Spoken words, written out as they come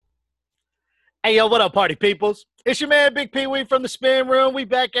Hey, yo, what up, party peoples? It's your man, Big Pee Wee from the Spin Room. We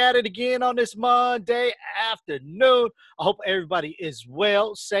back at it again on this Monday afternoon. I hope everybody is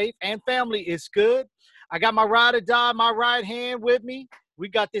well, safe, and family is good. I got my ride or die, my right hand with me. We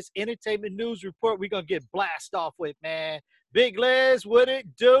got this entertainment news report we're going to get blast off with, man. Big Les, what it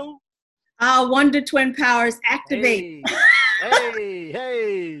do? Wonder Twin Powers activate. Hey,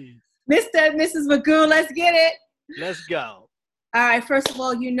 hey. Mr. and Mrs. Magoo, let's get it. Let's go. All right, first of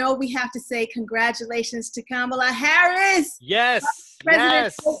all, we have to say congratulations to Kamala Harris. Yes, President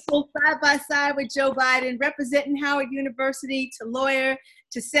yes. hopeful side by side with Joe Biden, representing Howard University to lawyer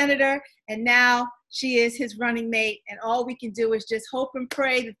to senator, and now she is his running mate. And all we can do is just hope and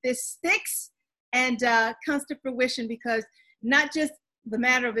pray that this sticks and comes to fruition, because not just the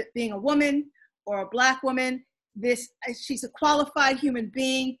matter of it being a woman or a Black woman, she's a qualified human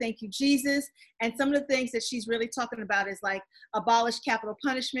being. Thank you, Jesus. And some of the things that she's really talking about is like abolish capital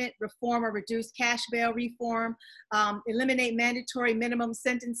punishment, reform or reduce cash bail reform, eliminate mandatory minimum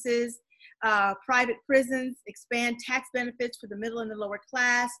sentences, private prisons, expand tax benefits for the middle and the lower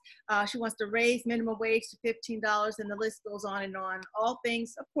class. She wants to raise minimum wage to $15, and the list goes on and on. All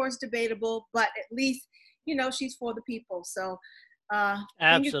things, of course, debatable, but at least, she's for the people. So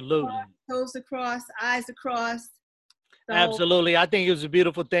Absolutely. Toes across, eyes across. So, absolutely. I think it was a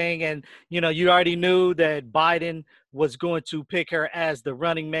beautiful thing. And, you already knew that Biden was going to pick her as the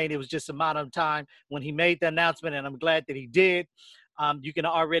running mate. It was just a matter of time when he made the announcement, and I'm glad that he did. You can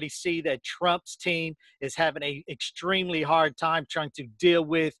already see that Trump's team is having an extremely hard time trying to deal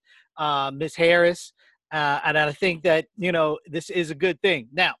with Ms. Harris. And I think that, this is a good thing.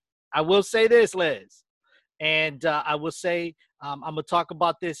 Now, I will say this, Liz, and I will say, I'm going to talk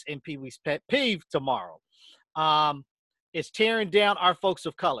about this in Pee Wee's Pet Peeve tomorrow. It's tearing down our folks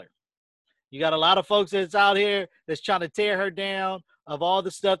of color. You got a lot of folks that's out here that's trying to tear her down of all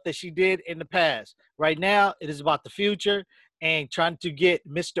the stuff that she did in the past. Right now, it is about the future and trying to get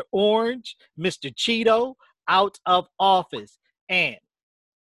Mr. Orange, Mr. Cheeto out of office. And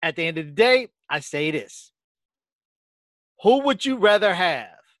at the end of the day, I say this. Who would you rather have?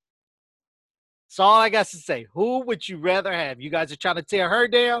 That's all I got to say. Who would you rather have? You guys are trying to tear her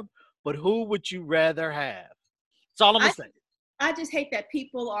down, but who would you rather have? That's all I'm going to say. I just hate that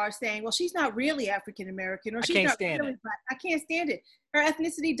people are saying, well, she's not really African-American, or she's not really Black. I can't stand it. Her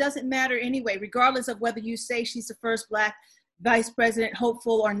ethnicity doesn't matter anyway, regardless of whether you say she's the first Black vice president,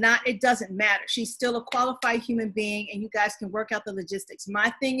 hopeful or not. It doesn't matter. She's still a qualified human being, and you guys can work out the logistics. My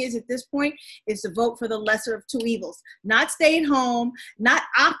thing is, at this point, is to vote for the lesser of two evils. Not stay at home, not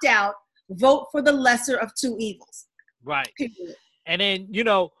opt out. Vote for the lesser of two evils. Right. Period. And then,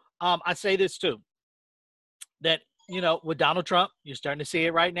 I say this too, that, with Donald Trump, you're starting to see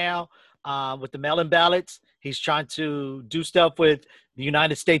it right now with the mail-in ballots. He's trying to do stuff with the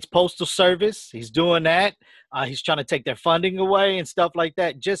United States Postal Service. He's doing that. He's trying to take their funding away and stuff like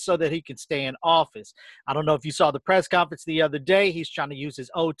that, just so that he can stay in office. I don't know if you saw the press conference the other day. He's trying to use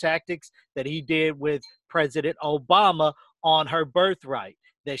his old tactics that he did with President Obama on her birthright,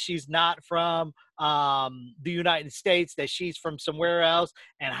 that she's not from the United States, that she's from somewhere else.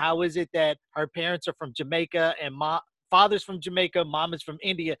 And how is it that her parents are from Jamaica and father's from Jamaica, mom is from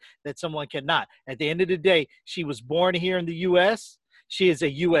India, that someone cannot? At the end of the day, she was born here in the U.S. She is a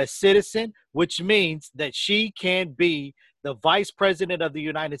U.S. citizen, which means that she can be the vice president of the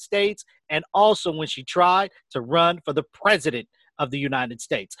United States, and also when she tried to run for the president of the United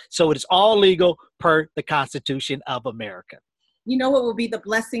States. So it is all legal per the Constitution of America. You know what will be the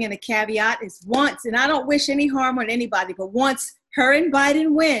blessing and the caveat is once, and I don't wish any harm on anybody, but once her and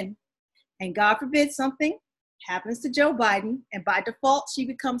Biden win, and God forbid something happens to Joe Biden, and by default she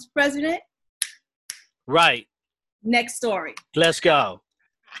becomes president. Right. Next story. Let's go.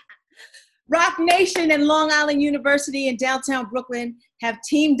 Rock Nation and Long Island University in downtown Brooklyn have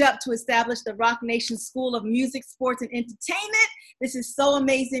teamed up to establish the Rock Nation School of Music, Sports, and Entertainment. This is so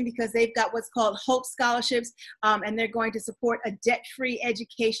amazing because they've got what's called Hope Scholarships, and they're going to support a debt-free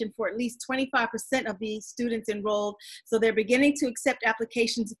education for at least 25% of the students enrolled. So they're beginning to accept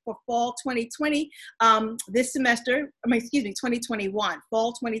applications for fall 2020 this semester, 2021,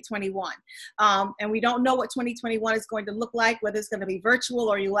 fall 2021. And we don't know what 2021 is going to look like, whether it's going to be virtual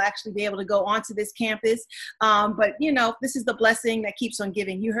or you'll actually be able to go onto this campus. But, this is the blessing that keeps on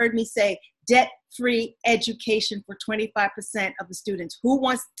giving. You heard me say debt-free education for 25% of the students. Who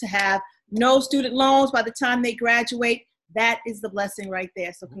wants to have no student loans by the time they graduate? That is the blessing right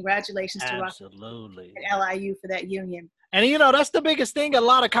there. So congratulations to Rock and LIU for that union. And, that's the biggest thing. A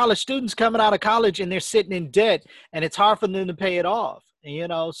lot of college students coming out of college and they're sitting in debt, and it's hard for them to pay it off. You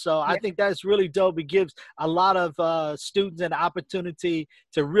know, so I Yeah. think that's really dope. It gives a lot of students an opportunity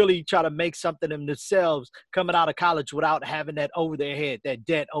to really try to make something of themselves coming out of college without having that over their head, that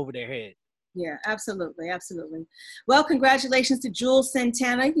debt over their head. Yeah, absolutely, absolutely. Well, congratulations to Jules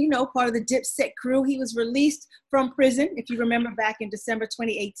Santana, you know, part of the Dipset crew. He was released from prison. If you remember back in December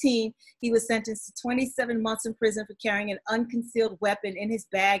 2018, he was sentenced to 27 months in prison for carrying an unconcealed weapon in his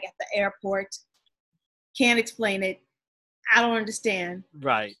bag at the airport. Can't explain it. I don't understand.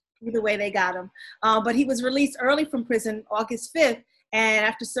 Right. Either way, they got him. But he was released early from prison August 5th. And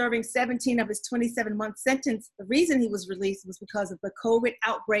after serving 17 of his 27-month sentence, the reason he was released was because of the COVID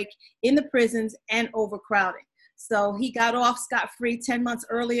outbreak in the prisons and overcrowding. So he got off scot-free 10 months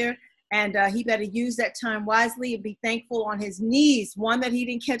earlier, and he better use that time wisely and be thankful on his knees. One, that he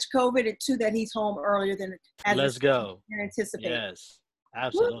didn't catch COVID, and two, that he's home earlier than Let's go. anticipated. Yes,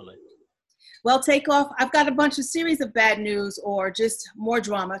 absolutely. Well, Takeoff, I've got a bunch of series of bad news or just more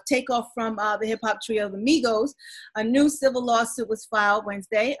drama. Takeoff from the hip-hop trio The Migos. A new civil lawsuit was filed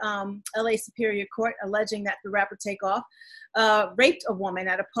Wednesday, LA Superior Court, alleging that the rapper Takeoff raped a woman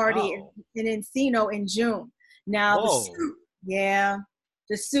at a party in Encino in June. Now,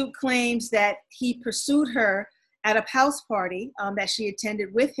 the suit claims that he pursued her at a house party that she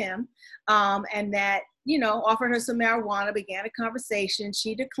attended with him, and that, you know, offered her some marijuana, began a conversation.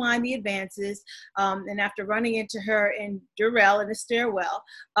 She declined the advances. And after running into her in Durrell in a stairwell,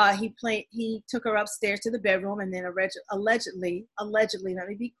 he took her upstairs to the bedroom and then allegedly, let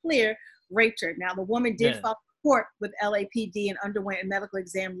me be clear, raped her. Now, the woman did file a report with LAPD and underwent a medical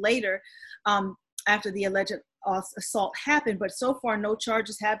exam later after the alleged assault happened, but so far no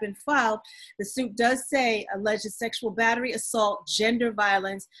charges have been filed. The suit does say alleged sexual battery, assault, gender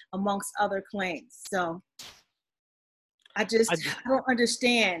violence, amongst other claims. So I don't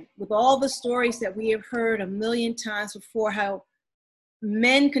understand, with all the stories that we have heard a million times before, how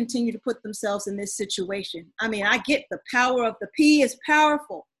men continue to put themselves in this situation. I mean, I get the power of the P is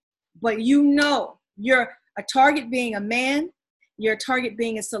powerful, but you know, you're a target being a man, you're a target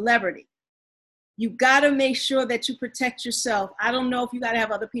being a celebrity. You got to make sure that you protect yourself. I don't know if you got to have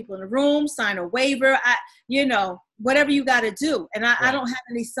other people in the room, sign a waiver, whatever you got to do. And I don't have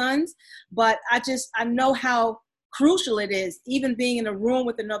any sons, but I know how crucial it is, even being in a room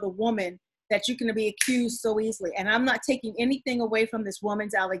with another woman, that you can be accused so easily. And I'm not taking anything away from this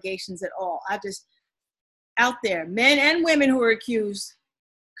woman's allegations at all. Out there, men and women who are accused,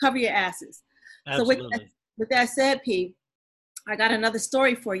 cover your asses. Absolutely. So with that said, P, I got another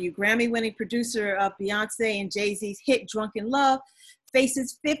story for you. Grammy-winning producer of Beyonce and Jay-Z's hit Drunk in Love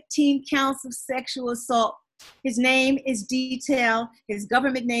faces 15 counts of sexual assault. His name is Detail. His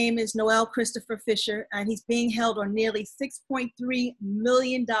government name is Noel Christopher Fisher, and he's being held on nearly $6.3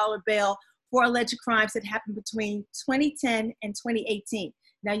 million bail for alleged crimes that happened between 2010 and 2018.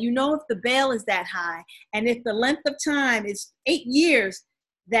 Now, you know, if the bail is that high, and if the length of time is 8 years,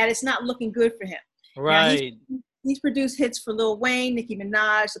 that it's not looking good for him. Right. Now, he's produced hits for Lil Wayne, Nicki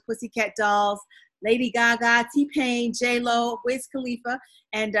Minaj, the Pussycat Dolls, Lady Gaga, T-Pain, J-Lo, Wiz Khalifa,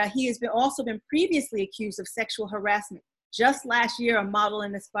 and he has also been previously accused of sexual harassment. Just last year, a model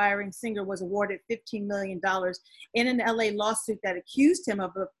and aspiring singer was awarded $15 million in an LA lawsuit that accused him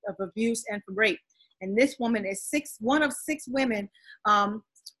of abuse and rape. And this woman is one of six women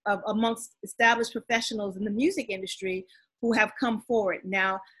amongst established professionals in the music industry who have come forward.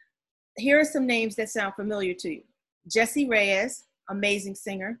 Now, here are some names that sound familiar to you. Jessie Reyez, amazing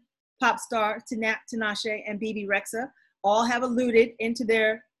singer, pop star Tinashe and BB Rexha, all have alluded into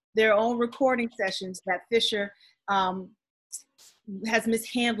their own recording sessions that Fisher has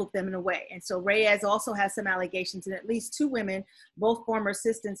mishandled them in a way. And so Reyes also has some allegations, and at least two women, both former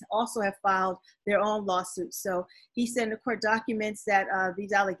assistants, also have filed their own lawsuits. So he said in the court documents that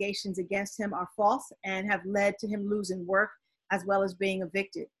these allegations against him are false and have led to him losing work as well as being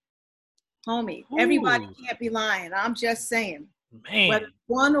evicted. Homie, everybody can't be lying. I'm just saying. Man. Whether it's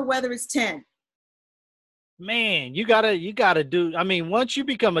 1 or whether it's 10. Man, you gotta do, I mean, once you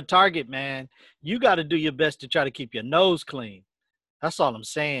become a target, man, you gotta do your best to try to keep your nose clean. That's all I'm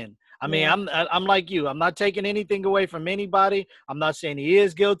saying. I mean, I'm like you. I'm not taking anything away from anybody. I'm not saying he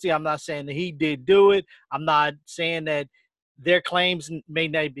is guilty. I'm not saying that he did do it. I'm not saying that their claims may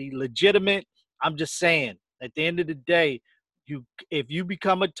not be legitimate. I'm just saying, at the end of the day, if you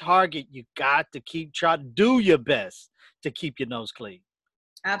become a target, you got to try to do your best to keep your nose clean.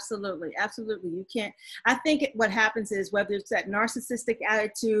 Absolutely. Absolutely. You can't. I think what happens is, whether it's that narcissistic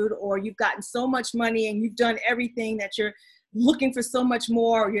attitude or you've gotten so much money and you've done everything that you're looking for so much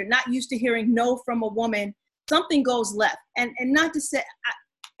more, or you're not used to hearing no from a woman, something goes left. And not to say,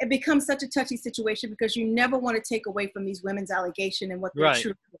 it becomes such a touchy situation because you never want to take away from these women's allegation and what their Right.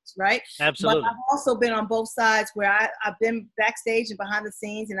 truth is, right? But Absolutely. I've also been on both sides where I've been backstage and behind the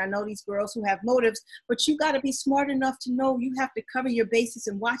scenes, and I know these girls who have motives, but you got to be smart enough to know you have to cover your bases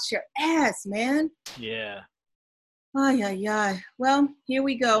and watch your ass, man. Yeah. Ay, ay, ay. Well, here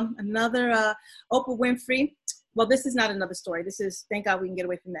we go. Another Oprah Winfrey. Well, this is not another story. This is, thank God we can get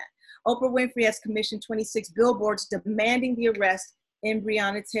away from that. Oprah Winfrey has commissioned 26 billboards demanding the arrest in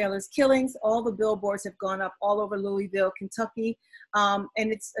Breonna Taylor's killings. All the billboards have gone up all over Louisville, Kentucky. And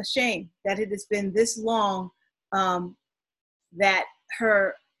it's a shame that it has been this long that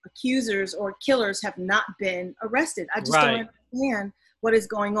her accusers or killers have not been arrested. I just don't Right. understand what is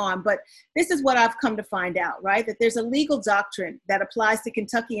going on. But this is what I've come to find out, right? That there's a legal doctrine that applies to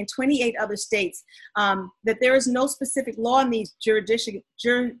Kentucky and 28 other states, that there is no specific law in these jurisdictions,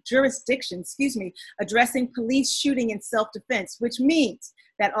 addressing police shooting in self-defense, which means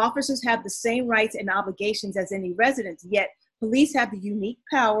that officers have the same rights and obligations as any residents, yet police have the unique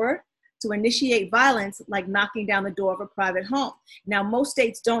power to initiate violence, like knocking down the door of a private home. Now, most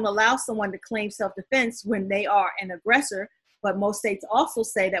states don't allow someone to claim self-defense when they are an aggressor, but most states also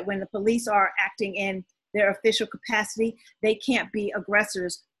say that when the police are acting in their official capacity, they can't be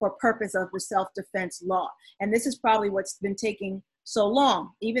aggressors for purpose of the self-defense law. And this is probably what's been taking so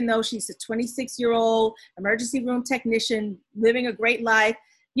long. Even though she's a 26-year-old emergency room technician living a great life,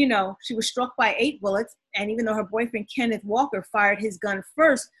 you know, she was struck by 8 bullets. And even though her boyfriend, Kenneth Walker, fired his gun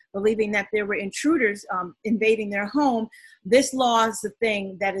first, believing that there were intruders invading their home, this law is the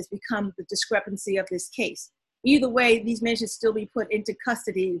thing that has become the discrepancy of this case. Either way, these men should still be put into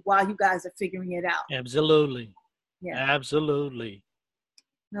custody while you guys are figuring it out. Absolutely. Yeah. Absolutely.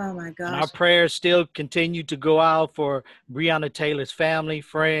 Oh my And our gosh. prayers still continue to go out for Breonna Taylor's family,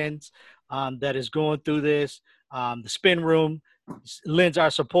 friends that is going through this. The Spin Room lends our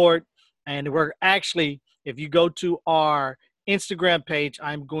support. And we're actually, if you go to our Instagram page,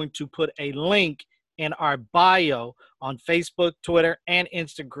 I'm going to put a link in our bio on Facebook, Twitter, and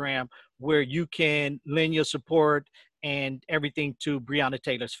Instagram where you can lend your support and everything to Breonna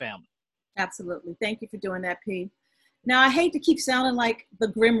Taylor's family. Absolutely. Thank you for doing that, P. Now, I hate to keep sounding like the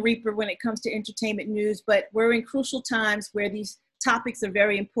Grim Reaper when it comes to entertainment news, but we're in crucial times where these topics are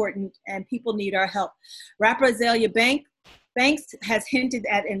very important and people need our help. Rapper Azalea Banks has hinted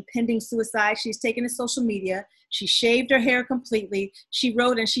at impending suicide. She's taken to social media. She shaved her hair completely. She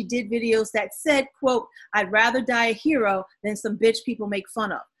wrote and she did videos that said, quote, "I'd rather die a hero than some bitch people make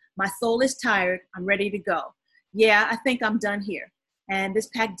fun of. My soul is tired. I'm ready to go. Yeah, I think I'm done here." And this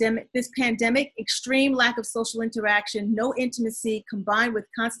pandemic, extreme lack of social interaction, no intimacy, combined with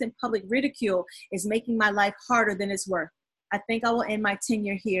constant public ridicule is making my life harder than it's worth. I think I will end my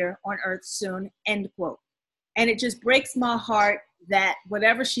tenure here on Earth soon, end quote. And it just breaks my heart that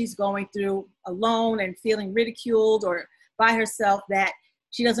whatever she's going through alone and feeling ridiculed or by herself, that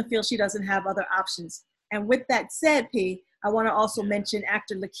she doesn't feel she doesn't have other options. And with that said, P, I want to also mention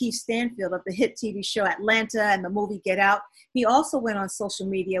actor Lakeith Stanfield of the hit TV show Atlanta and the movie Get Out. He also went on social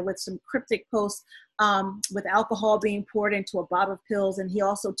media with some cryptic posts with alcohol being poured into a bottle of pills. And he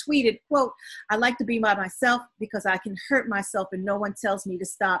also tweeted, quote, "I like to be by myself because I can hurt myself and no one tells me to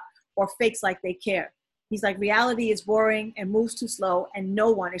stop or fakes like they care." He's like, reality is boring and moves too slow and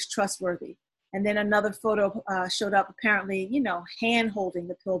no one is trustworthy. And then another photo showed up, apparently, you know, hand holding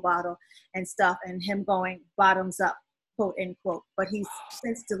the pill bottle and stuff, and him going bottoms up, quote, end quote. But he's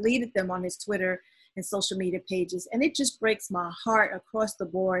since deleted them on his Twitter and social media pages. And it just breaks my heart across the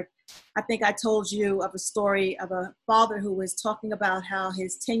board. I think I told you of a story of a father who was talking about how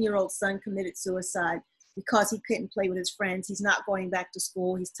his 10-year-old son committed suicide because he couldn't play with his friends. He's not going back to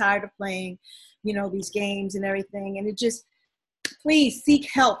school. He's tired of playing, you know, these games and everything. And it just, please seek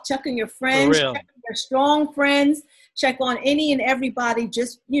help. Check on your friends, check on your strong friends, check on any and everybody.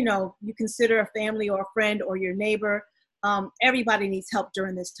 Just, you know, you consider a family or a friend or your neighbor. Everybody needs help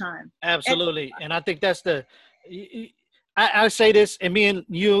during this time. Absolutely. And I think that's I say this, and me and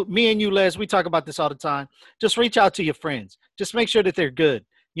you, Les, we talk about this all the time. Just reach out to your friends. Just make sure that they're good.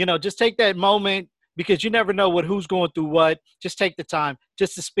 You know, just take that moment, because you never know who's going through what. Just take the time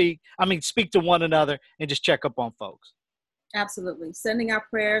just to speak to one another and just check up on folks. Absolutely. Sending our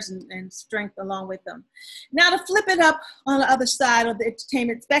prayers and strength along with them. Now, to flip it up on the other side of the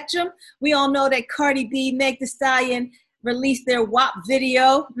entertainment spectrum, we all know that Cardi B, Meg Thee Stallion released their WAP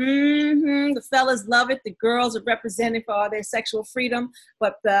video. The fellas love it. The girls are represented for all their sexual freedom,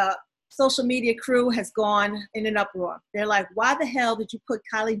 but the social media crew has gone in an uproar. They're like, why the hell did you put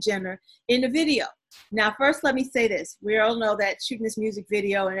Kylie Jenner in the video? Now, first, let me say this. We all know that shooting this music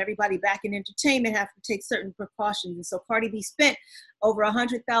video and everybody back in entertainment have to take certain precautions. And so Cardi B spent over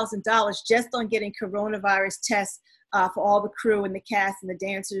 $100,000 just on getting coronavirus tests for all the crew and the cast and the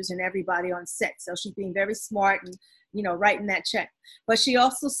dancers and everybody on set. So she's being very smart and, you know, writing that check. But she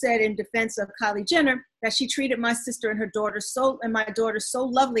also said in defense of Kylie Jenner that she treated my sister and my daughter so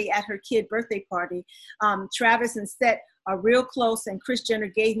lovely at her kid birthday party. Travis and Seth are real close, and Kris Jenner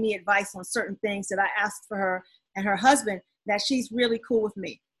gave me advice on certain things that I asked for her and her husband, that she's really cool with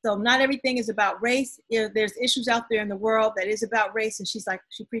me. So not everything is about race. You know, there's issues out there in the world that is about race, and she's like,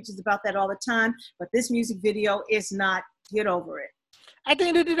 she preaches about that all the time. But this music video is not. Get over it. At the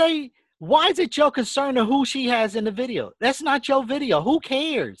end of the day, why is it your concern of who she has in the video? That's not your video. Who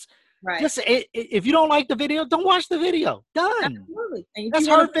cares? Right. Just if you don't like the video, don't watch the video. Done. Absolutely. And that's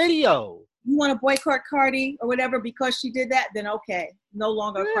her video. You want to boycott Cardi or whatever because she did that, then okay, no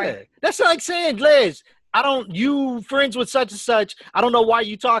longer Cardi. That's like saying, Liz, you friends with such and such. I don't know why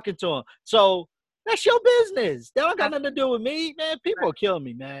you talking to him. So that's your business. That don't got nothing to do with me, man. People will kill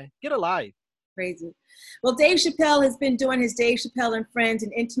me, man. Get a life. Crazy. Well, Dave Chappelle has been doing his Dave Chappelle and Friends,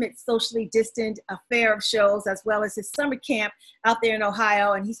 an intimate, socially distant affair of shows, as well as his summer camp out there in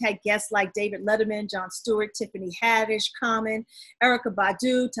Ohio. And he's had guests like David Letterman, Jon Stewart, Tiffany Haddish, Common, Erykah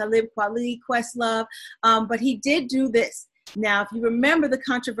Badu, Talib Kweli, Questlove. But he did do this. Now, if you remember the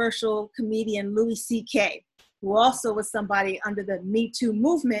controversial comedian Louis C.K., who also was somebody under the Me Too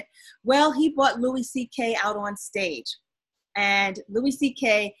movement, well, he brought Louis C.K. out on stage. And Louis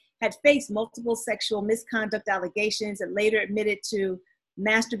C.K. had faced multiple sexual misconduct allegations and later admitted to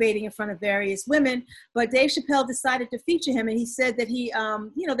masturbating in front of various women. But Dave Chappelle decided to feature him, and he said that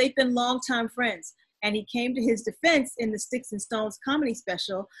they've been longtime friends. And he came to his defense in the Sticks and Stones comedy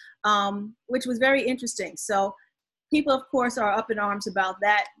special, which was very interesting. So people, of course, are up in arms about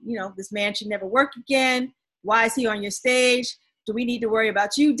that. You know, this man should never work again. Why is he on your stage? Do we need to worry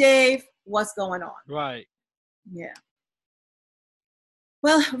about you, Dave? What's going on? Right. Yeah.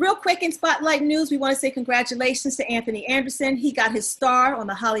 Well, real quick in Spotlight News, we want to say congratulations to Anthony Anderson. He got his star on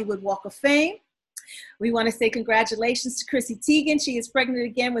the Hollywood Walk of Fame. We want to say congratulations to Chrissy Teigen. She is pregnant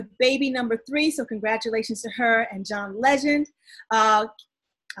again with baby number 3, so congratulations to her and John Legend. I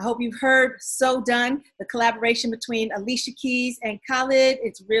hope you've heard So Done, the collaboration between Alicia Keys and Khalid.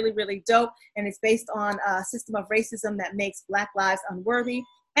 It's really, really dope, and it's based on a system of racism that makes Black lives unworthy.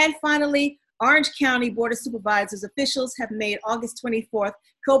 And finally, Orange County Board of Supervisors officials have made August 24th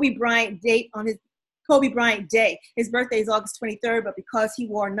Kobe Bryant Day. His birthday is August 23rd, but because he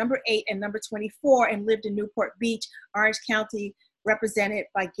wore number 8 and number 24 and lived in Newport Beach, Orange County represented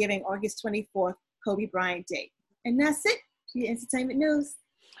by giving August 24th Kobe Bryant Day. And that's it for your entertainment news.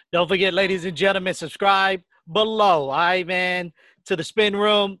 Don't forget, ladies and gentlemen, subscribe below. All right, man. To the Spin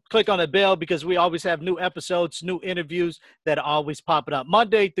Room, click on the bell because we always have new episodes, new interviews that are always popping up.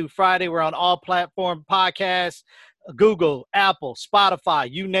 Monday through Friday, we're on all platform podcasts, Google, Apple, Spotify,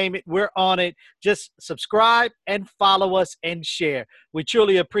 you name it, we're on it. Just subscribe and follow us and share. We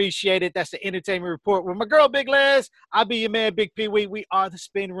truly appreciate it. That's the Entertainment Report with my girl, Big Liz. I'll be your man, Big Pee Wee. We are the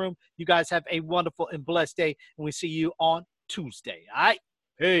Spin Room. You guys have a wonderful and blessed day, and we see you on Tuesday. All right?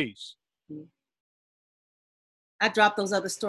 Peace. I dropped those other stories.